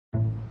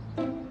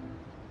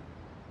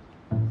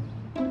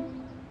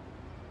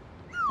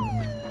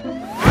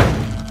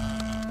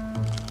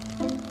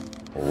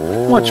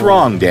What's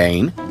wrong,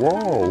 Dane?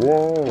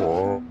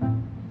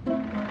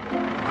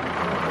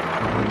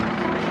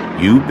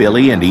 You,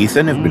 Billy, and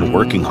Ethan have been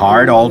working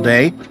hard all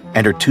day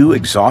and are too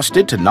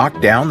exhausted to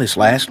knock down this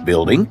last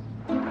building?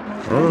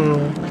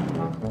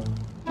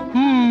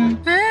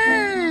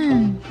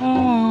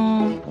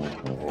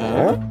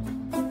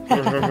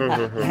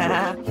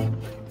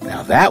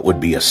 Now that would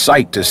be a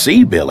sight to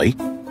see, Billy.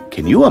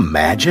 Can you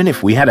imagine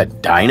if we had a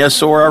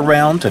dinosaur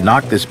around to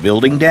knock this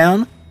building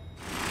down?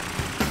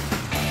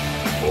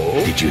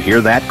 Did you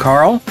hear that,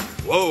 Carl?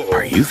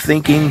 Are you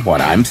thinking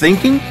what I'm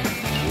thinking?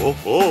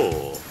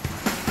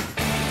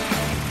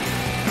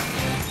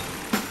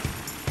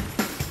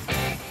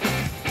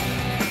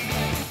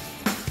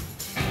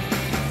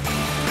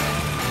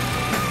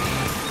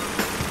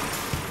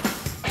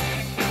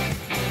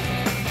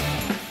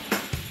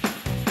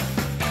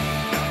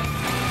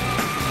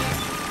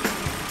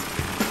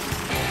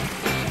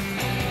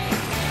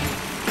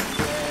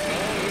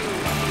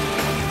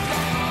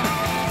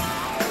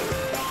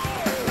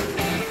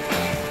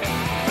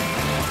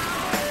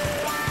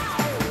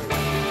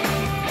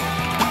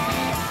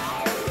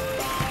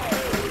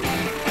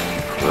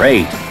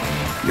 Great.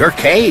 Your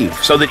cave,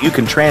 so that you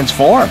can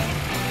transform.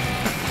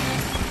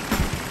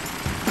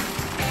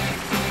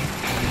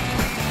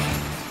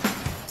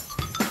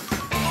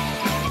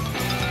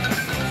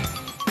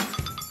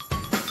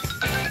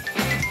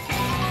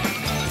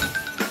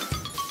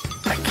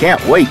 I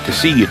can't wait to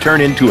see you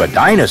turn into a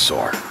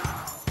dinosaur.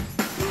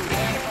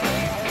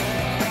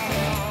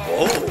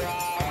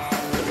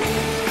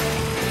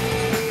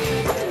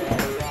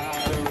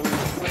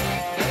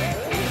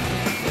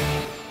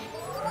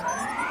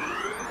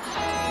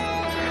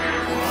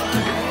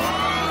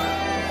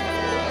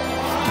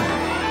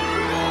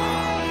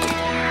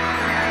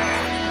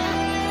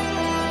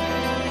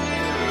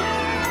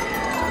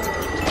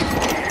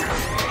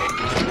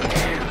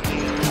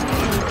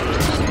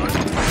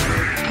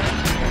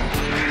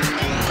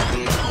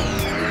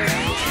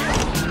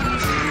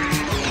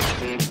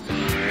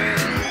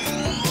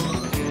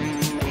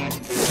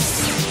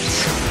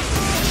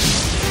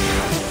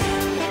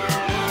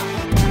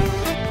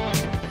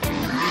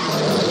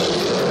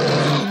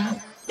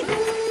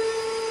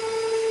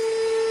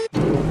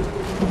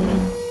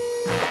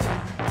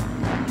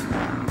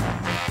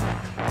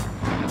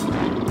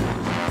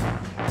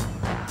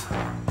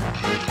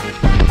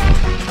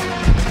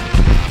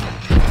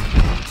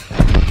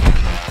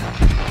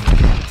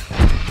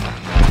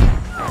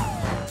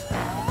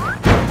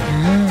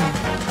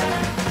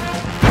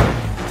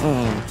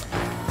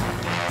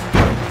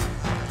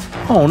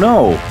 Oh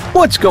no,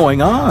 what's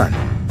going on?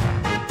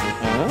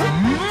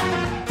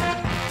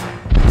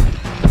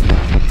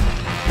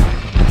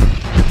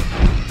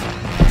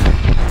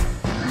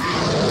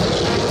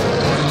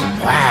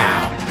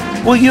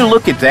 Wow, will you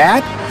look at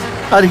that?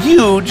 A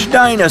huge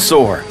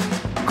dinosaur.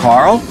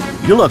 Carl,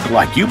 you look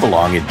like you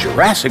belong in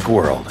Jurassic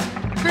World.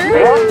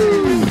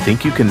 You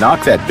think you can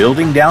knock that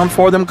building down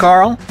for them,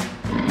 Carl?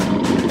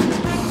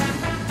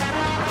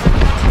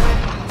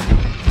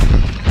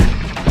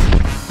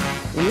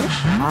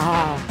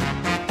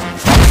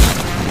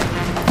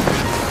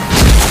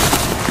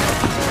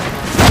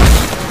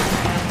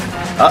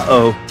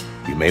 Uh-oh,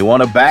 you may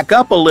want to back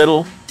up a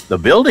little. The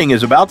building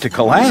is about to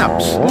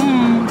collapse.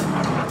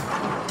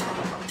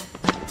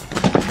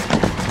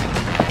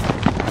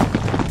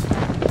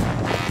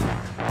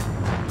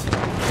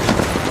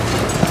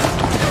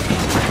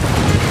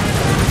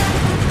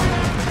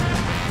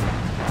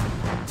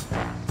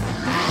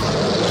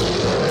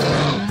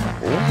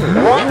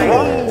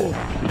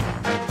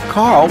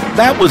 Carl,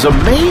 that was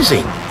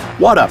amazing.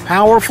 What a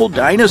powerful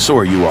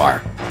dinosaur you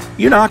are.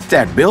 You knocked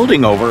that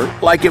building over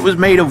like it was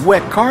made of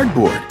wet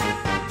cardboard.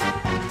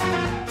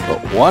 But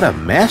what a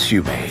mess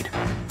you made.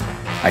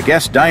 I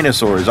guess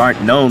dinosaurs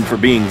aren't known for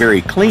being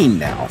very clean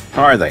now,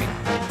 are they?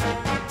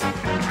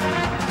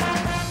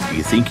 Do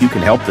you think you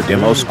can help the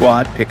demo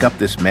squad pick up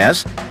this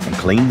mess and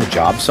clean the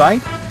job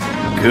site?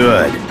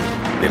 Good.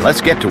 Then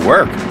let's get to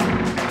work.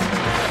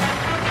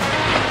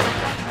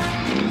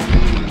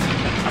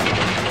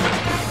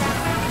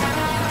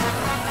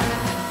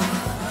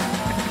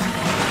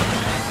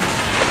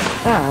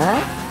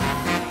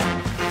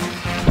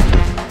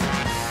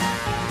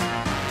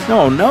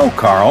 Oh no,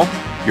 Carl.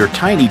 Your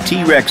tiny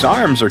T-rex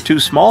arms are too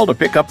small to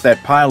pick up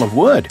that pile of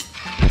wood.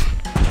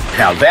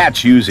 Now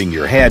that's using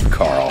your head,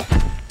 Carl.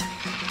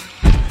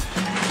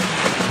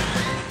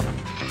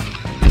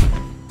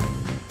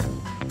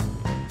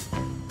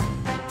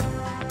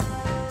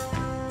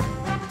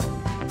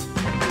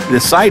 The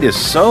site is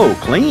so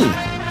clean.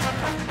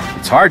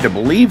 It's hard to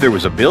believe there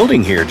was a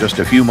building here just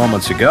a few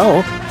moments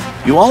ago.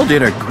 You all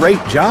did a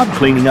great job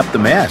cleaning up the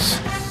mess.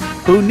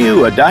 Who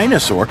knew a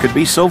dinosaur could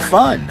be so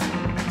fun?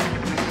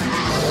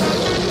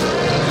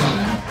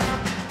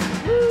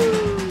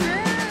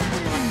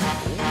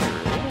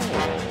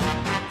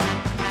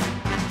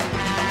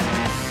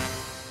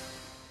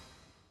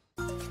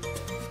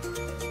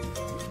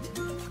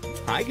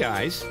 Hi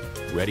guys,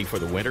 ready for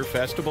the Winter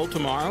Festival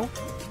tomorrow?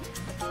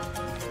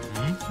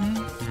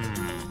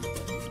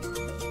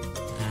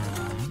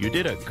 You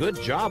did a good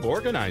job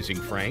organizing,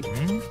 Frank.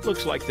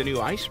 Looks like the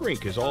new ice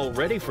rink is all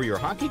ready for your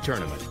hockey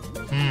tournament.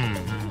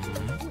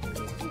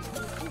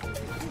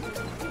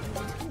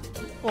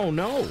 Oh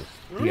no,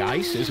 the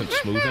ice isn't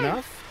smooth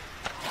enough.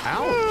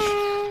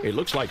 Ouch! It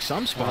looks like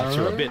some spots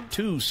are a bit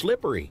too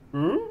slippery,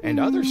 and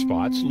other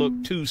spots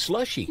look too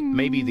slushy.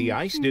 Maybe the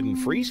ice didn't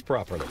freeze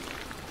properly.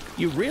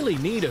 You really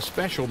need a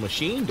special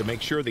machine to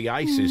make sure the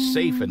ice is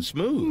safe and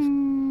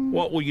smooth.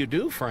 What will you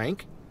do,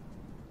 Frank?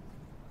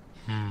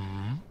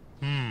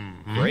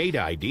 Great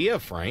idea,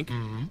 Frank.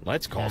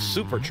 Let's call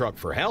Super Truck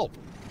for help.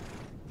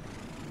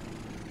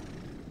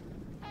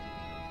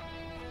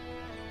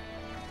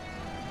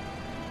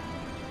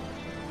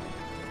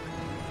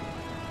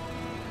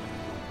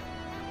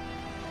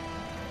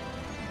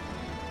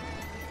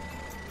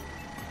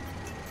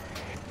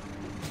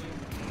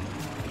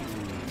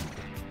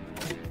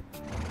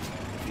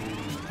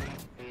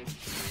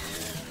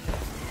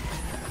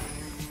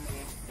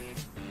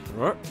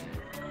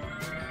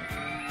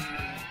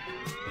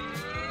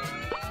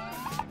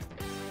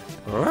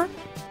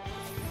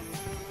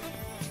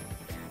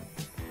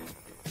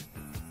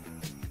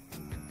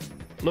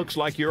 Looks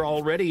like you're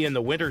already in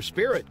the winter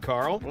spirit,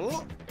 Carl.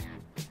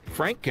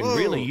 Frank can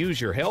really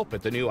use your help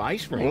at the new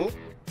ice rink.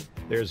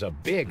 There's a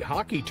big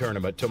hockey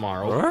tournament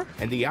tomorrow,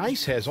 and the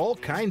ice has all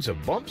kinds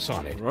of bumps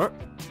on it.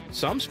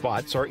 Some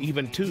spots are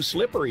even too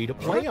slippery to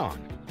play on.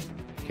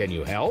 Can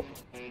you help?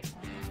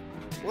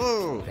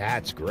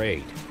 That's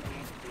great.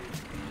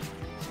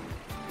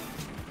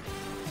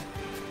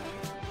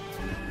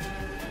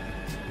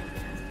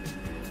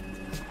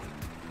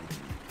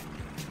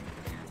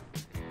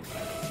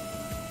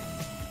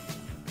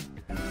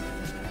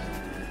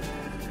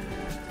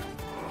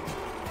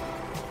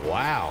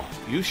 Wow,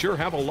 you sure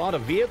have a lot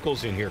of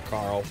vehicles in here,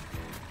 Carl.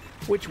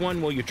 Which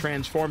one will you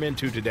transform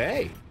into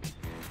today?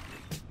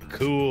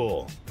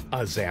 Cool,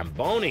 a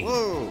Zamboni.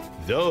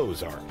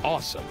 Those are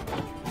awesome.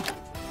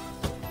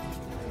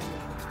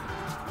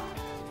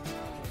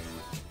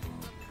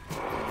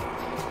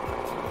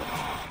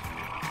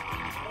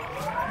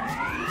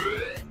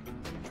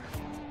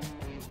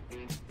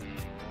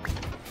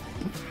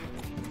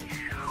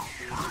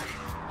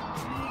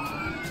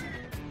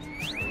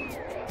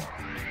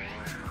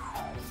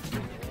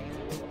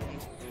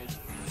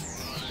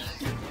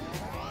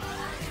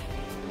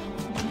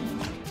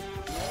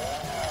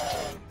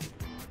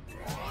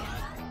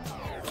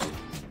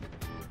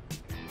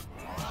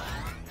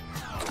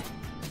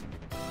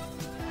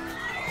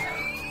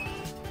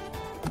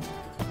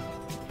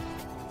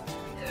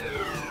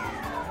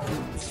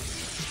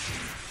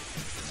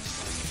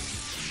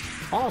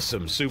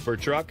 Awesome, Super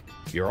Truck.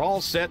 You're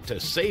all set to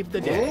save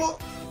the day.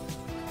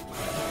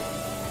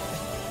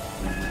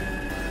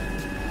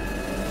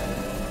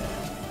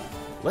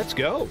 Let's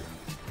go.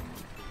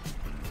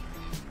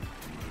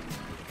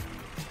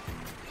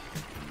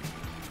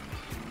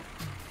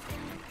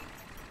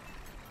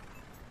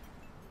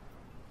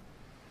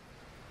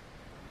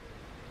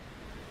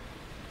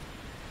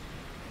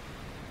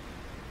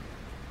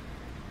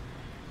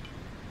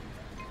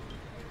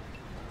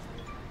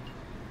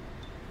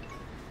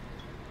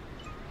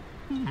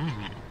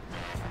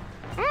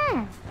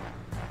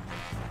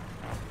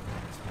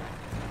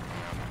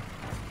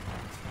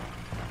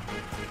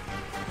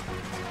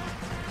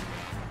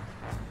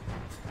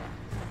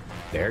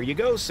 There you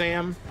go,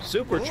 Sam.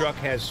 Super Truck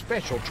has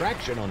special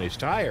traction on his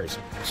tires,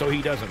 so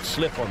he doesn't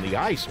slip on the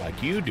ice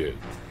like you do.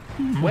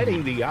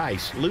 Wetting the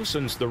ice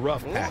loosens the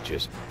rough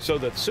patches so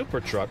that Super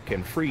Truck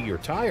can free your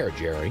tire,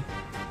 Jerry.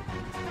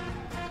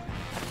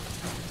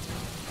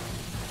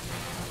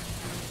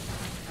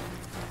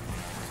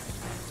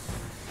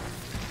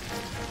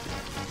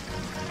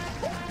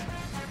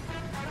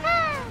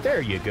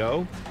 There you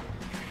go.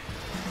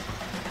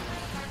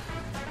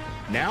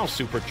 Now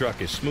Super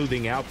Truck is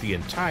smoothing out the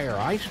entire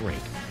ice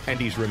rink, and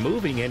he's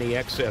removing any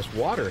excess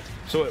water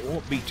so it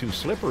won't be too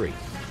slippery.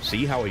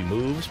 See how he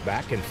moves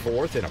back and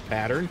forth in a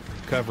pattern,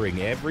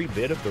 covering every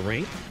bit of the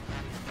rink?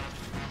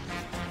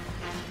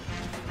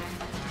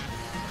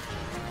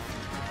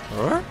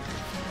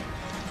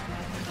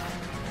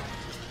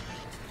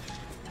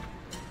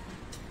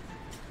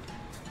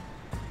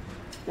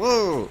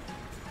 Whoa!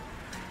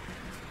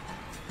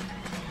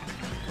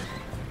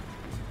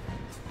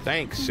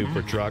 Thanks,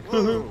 Super Truck.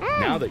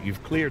 Now that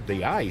you've cleared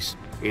the ice,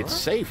 it's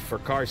safe for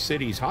Car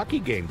City's hockey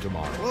game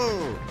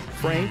tomorrow.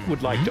 Frank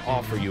would like to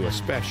offer you a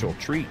special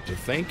treat to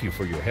thank you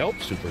for your help,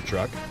 Super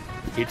Truck.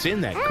 It's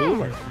in that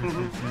cooler.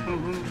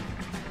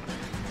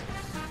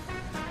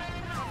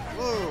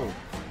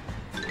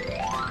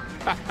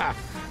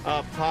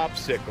 A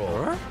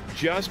popsicle.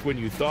 Just when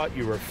you thought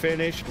you were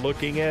finished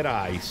looking at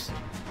ice.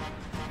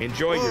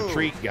 Enjoy your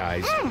treat,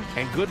 guys,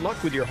 and good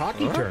luck with your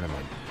hockey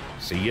tournament.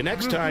 See you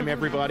next time,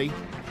 everybody.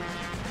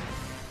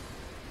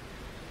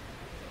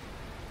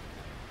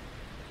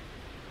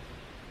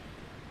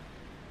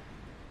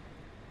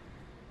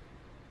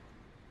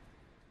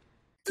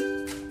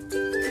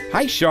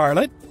 Hi,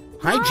 Charlotte.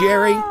 Hi,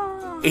 Jerry.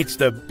 It's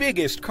the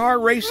biggest car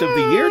race of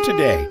the year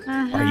today.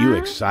 Are you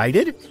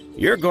excited?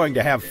 You're going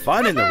to have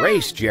fun in the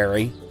race,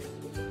 Jerry.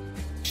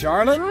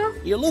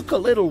 Charlotte? You look a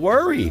little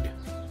worried.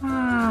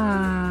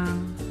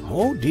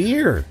 Oh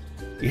dear.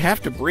 You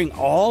have to bring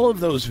all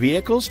of those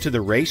vehicles to the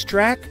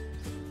racetrack?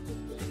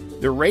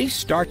 The race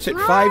starts at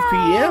 5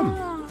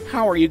 p.m.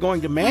 How are you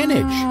going to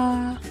manage?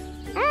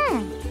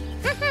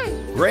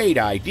 Great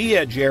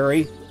idea,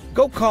 Jerry.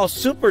 Go call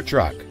Super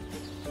Truck.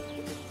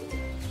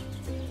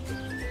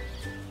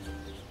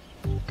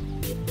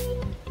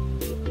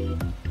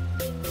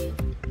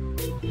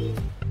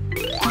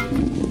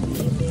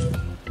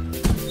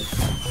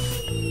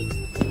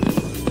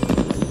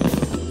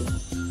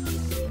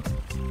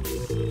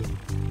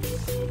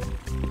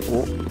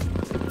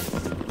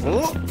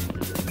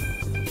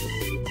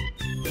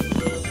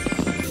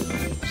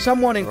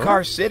 Someone in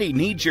Car City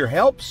needs your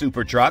help,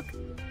 Super Truck.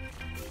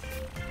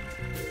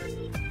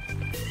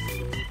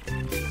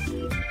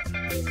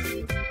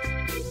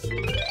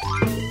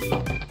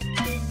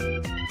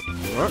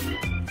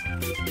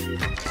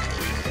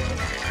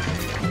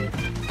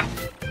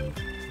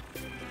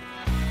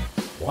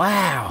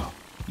 Wow,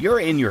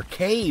 you're in your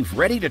cave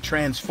ready to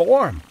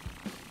transform.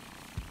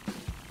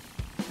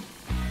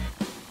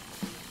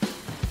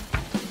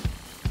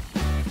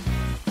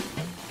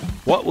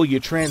 What will you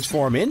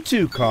transform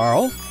into,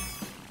 Carl?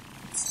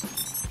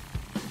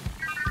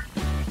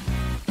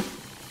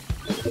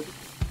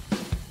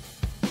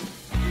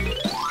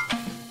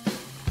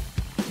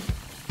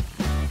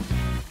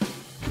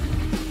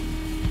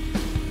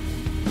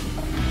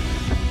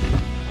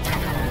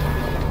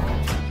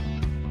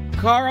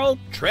 Carl,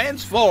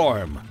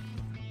 transform!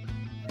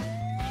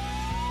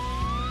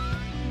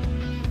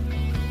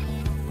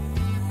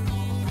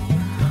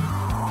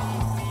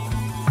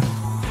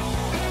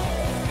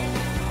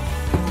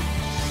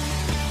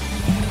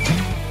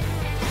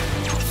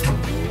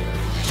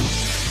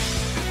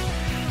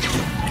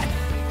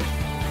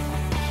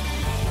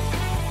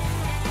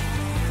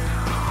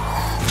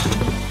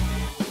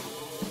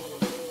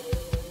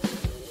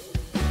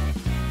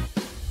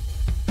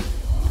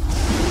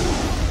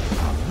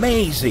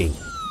 Amazing!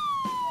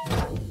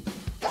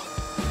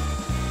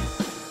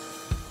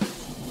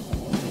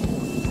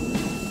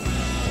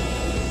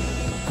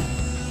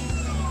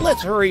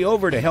 Let's hurry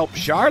over to help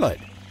Charlotte.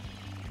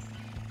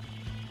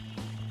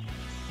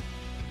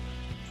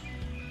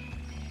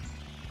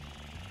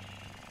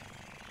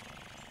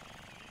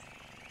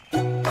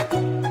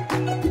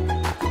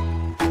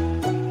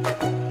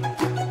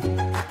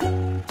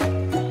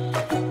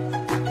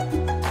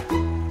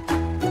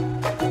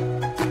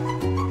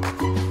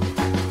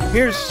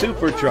 Here's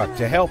Super Truck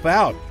to help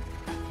out.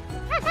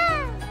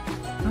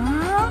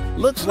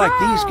 Looks like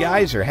these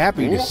guys are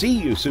happy to see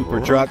you,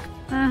 Super Truck.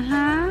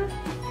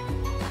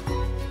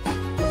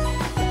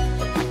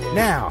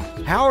 Now,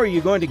 how are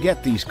you going to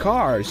get these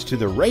cars to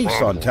the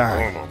race on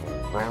time?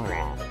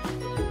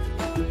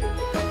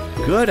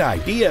 Good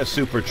idea,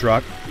 Super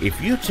Truck.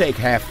 If you take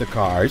half the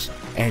cars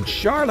and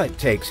Charlotte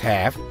takes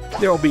half,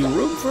 there'll be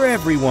room for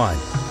everyone.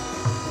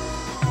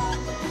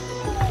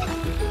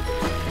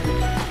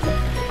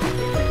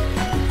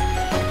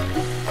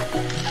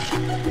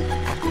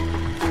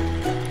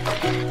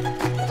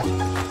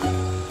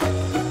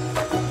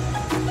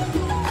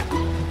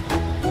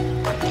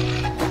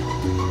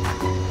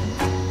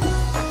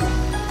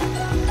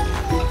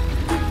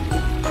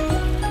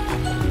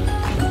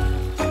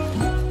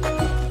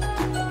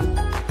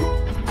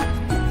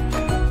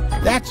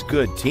 That's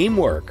good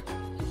teamwork.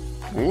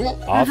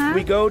 Off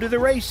we go to the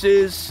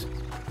races.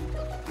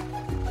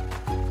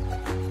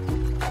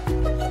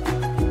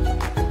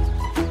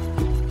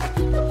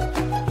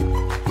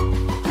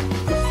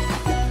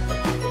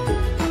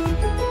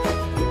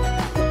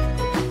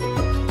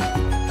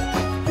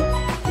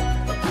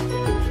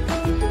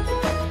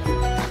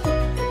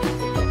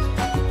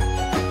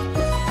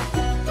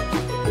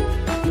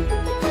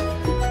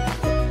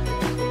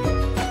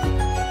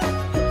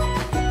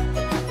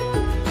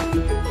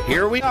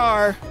 Here we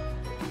are.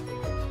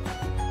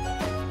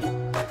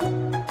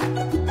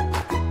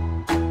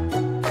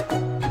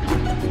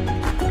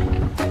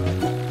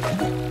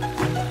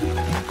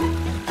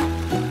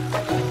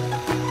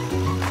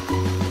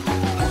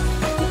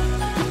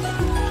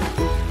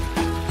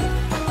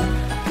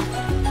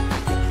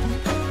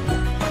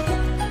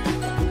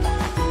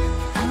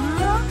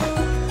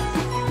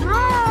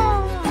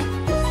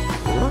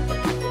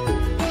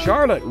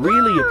 Charlotte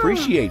really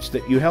appreciates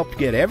that you helped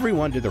get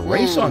everyone to the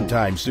race on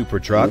time, Super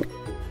Truck.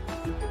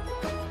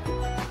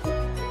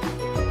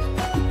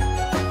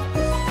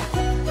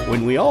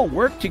 When we all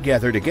work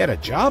together to get a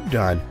job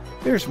done,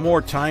 there's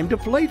more time to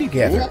play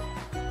together.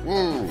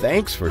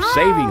 Thanks for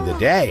saving the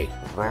day.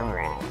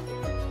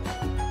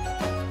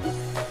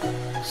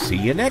 See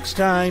you next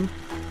time.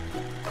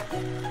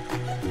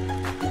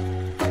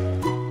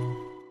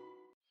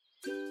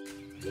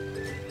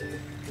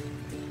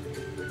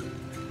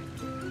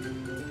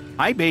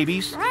 Hi,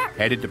 babies.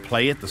 Headed to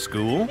play at the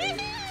school?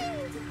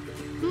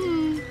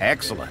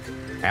 Excellent.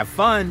 Have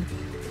fun.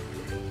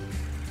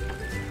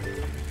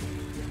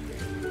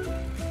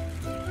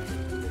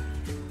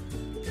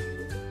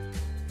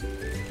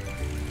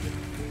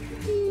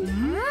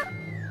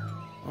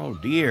 Oh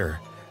dear,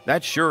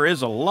 that sure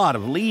is a lot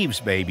of leaves,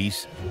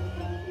 babies.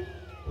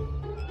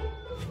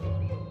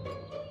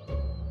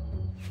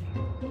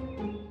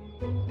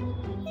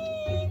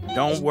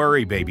 Don't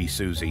worry, baby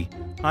Susie.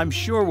 I'm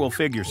sure we'll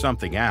figure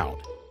something out.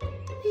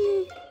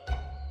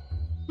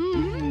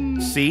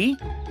 See?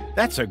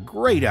 That's a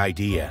great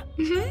idea.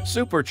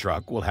 Super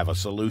Truck will have a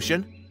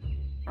solution.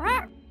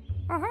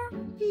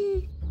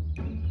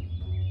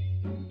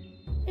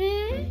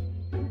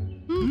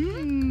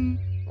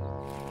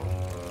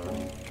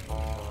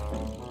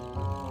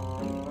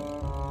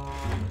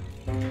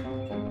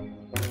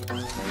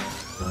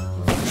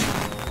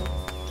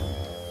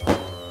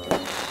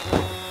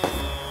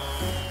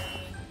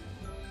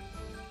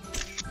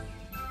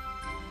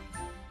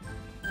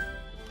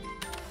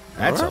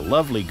 That's a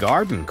lovely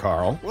garden,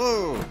 Carl.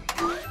 Whoa.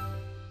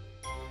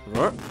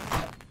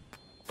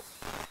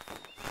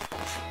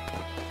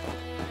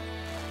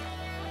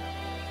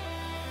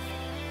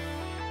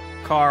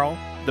 Carl,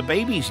 the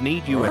babies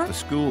need you at the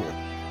school.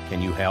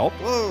 Can you help?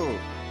 Whoa.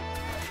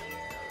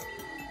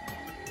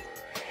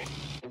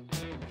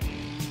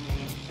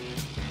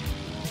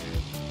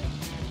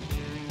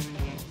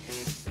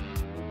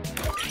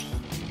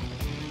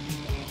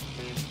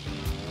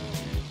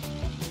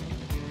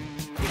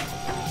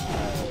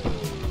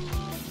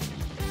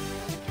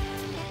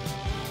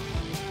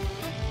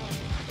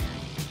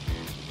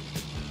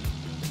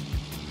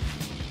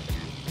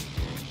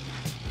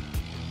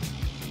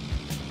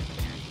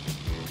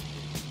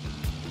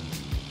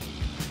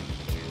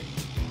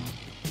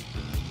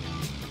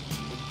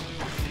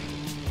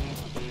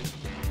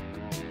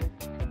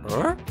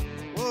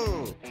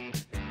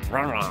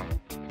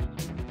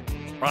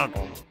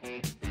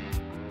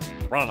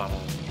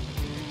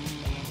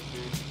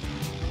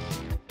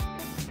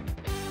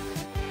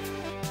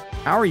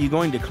 How are you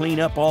going to clean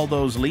up all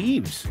those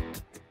leaves?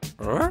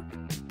 Whoa.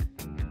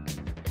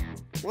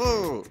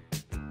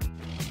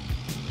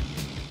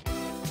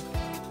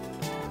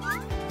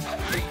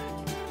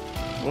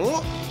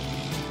 Oh.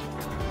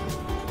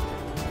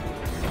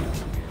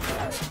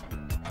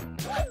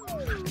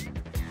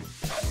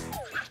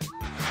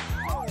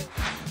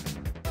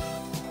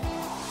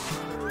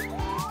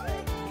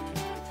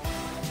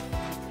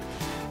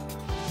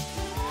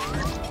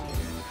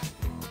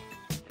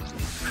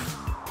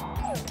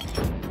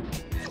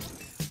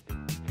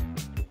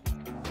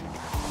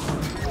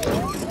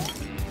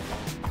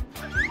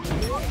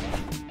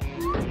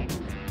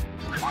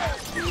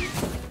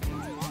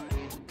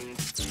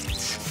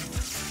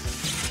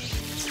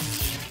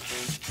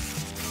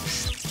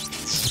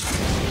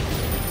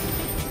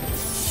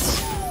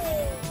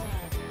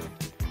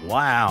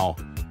 Wow,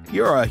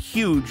 you're a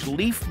huge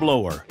leaf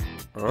blower.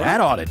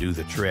 That ought to do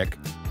the trick.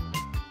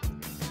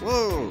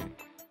 Whoa.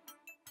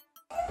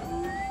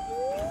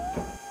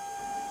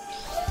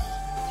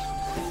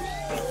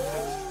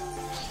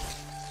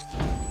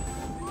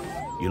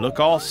 You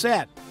look all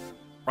set.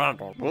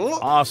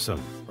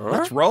 Awesome.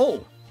 Let's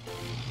roll.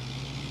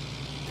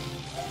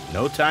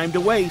 No time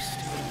to waste.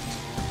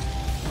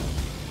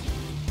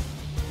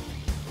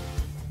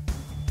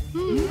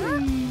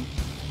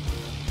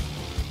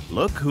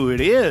 Look who it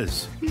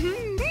is.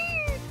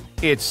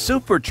 It's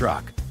Super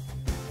Truck.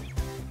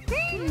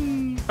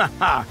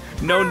 Haha,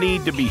 no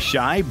need to be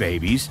shy,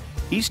 babies.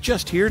 He's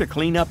just here to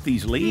clean up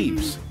these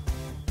leaves.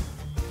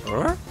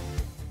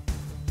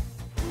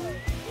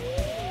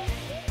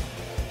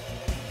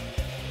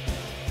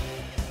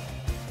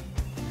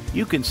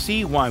 You can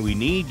see why we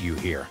need you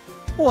here.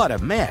 What a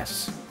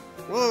mess.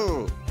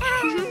 Whoa.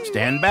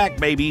 Stand back,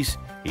 babies.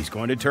 He's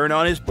going to turn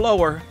on his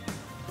blower.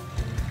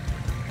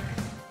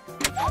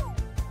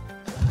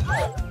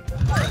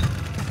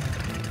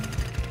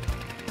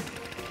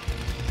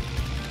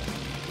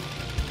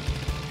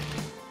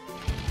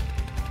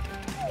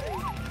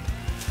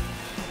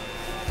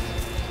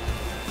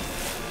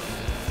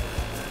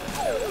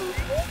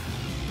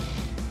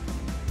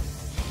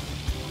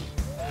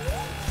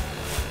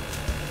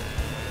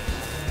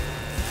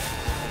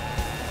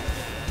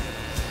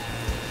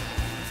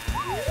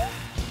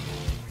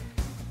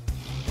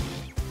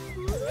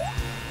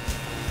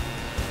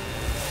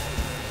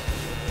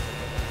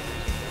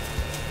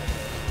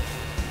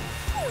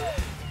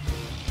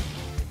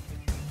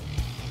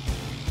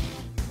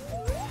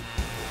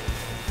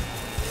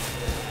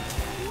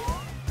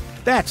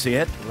 That's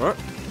it.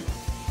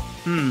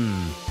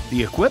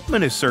 The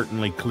equipment is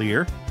certainly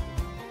clear.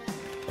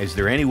 Is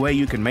there any way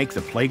you can make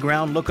the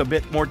playground look a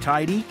bit more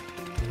tidy?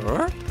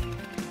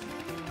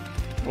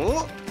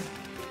 Whoa.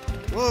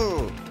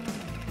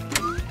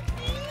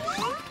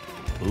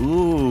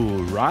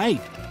 Ooh,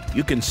 right.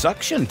 You can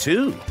suction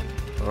too.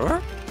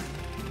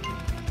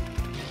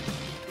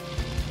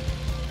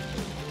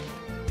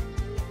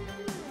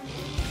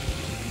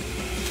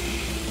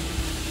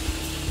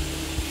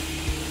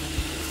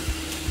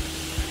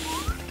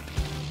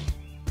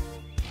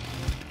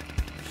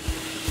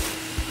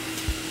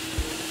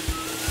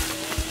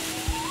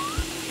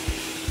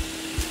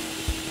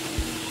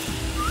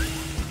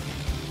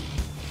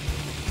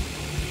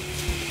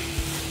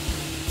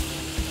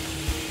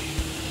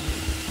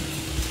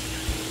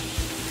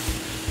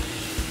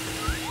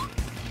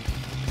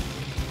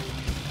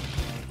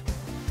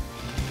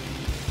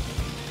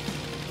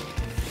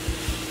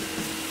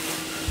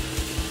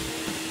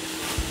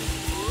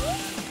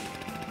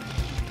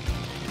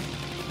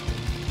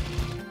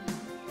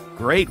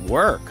 Great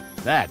work.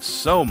 That's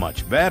so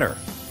much better.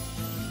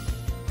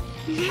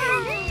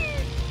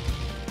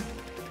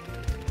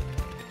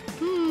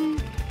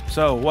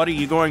 So, what are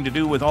you going to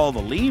do with all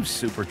the leaves,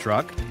 Super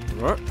Truck?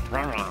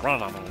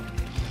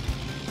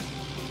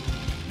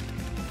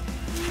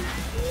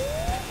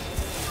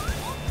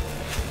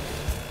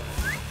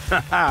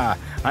 Haha,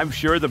 I'm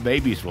sure the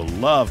babies will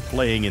love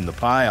playing in the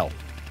pile.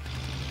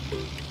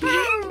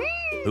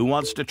 Who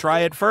wants to try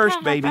it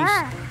first, babies?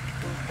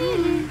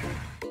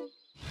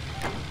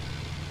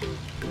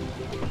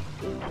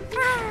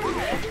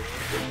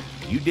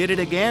 You did it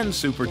again,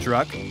 Super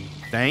Truck.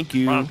 Thank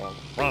you.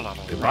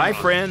 Goodbye,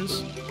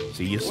 friends.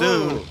 See you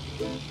soon.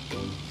 Whoa.